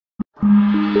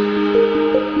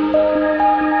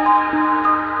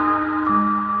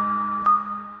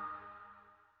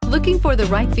for the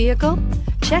right vehicle?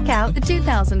 Check out the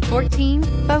 2014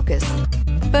 Focus.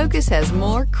 Focus has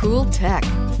more cool tech,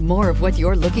 more of what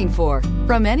you're looking for,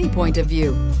 from any point of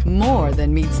view, more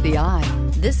than meets the eye.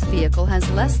 This vehicle has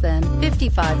less than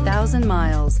 55,000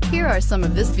 miles. Here are some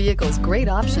of this vehicle's great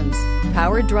options: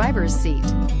 power driver's seat,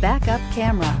 backup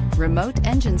camera, remote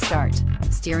engine start,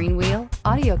 steering wheel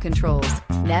audio controls,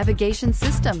 navigation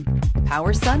system,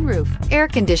 power sunroof, air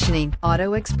conditioning,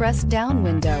 auto express down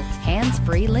window,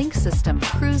 hands-free link system,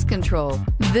 cruise control.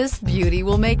 This beauty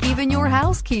will make even your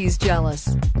house keys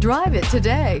jealous. Drive it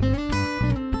today.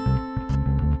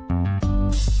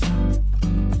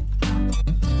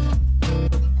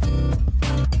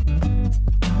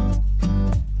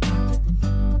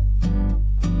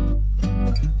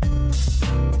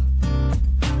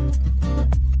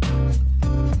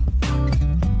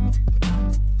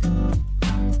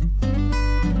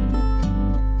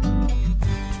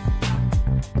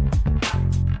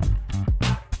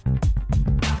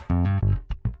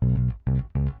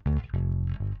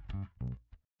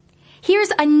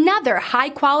 Here's another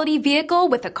high-quality vehicle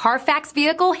with a Carfax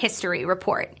Vehicle History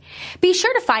Report. Be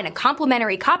sure to find a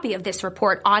complimentary copy of this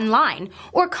report online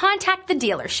or contact the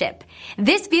dealership.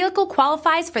 This vehicle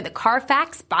qualifies for the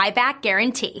Carfax Buyback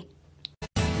Guarantee.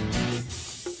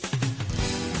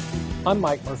 I'm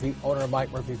Mike Murphy, owner of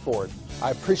Mike Murphy Ford.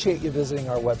 I appreciate you visiting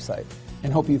our website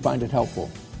and hope you find it helpful.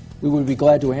 We would be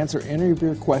glad to answer any of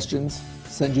your questions,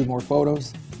 send you more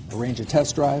photos, arrange a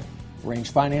test drive,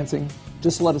 arrange financing.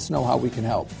 Just let us know how we can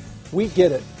help. We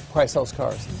get it, Price House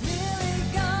Cars.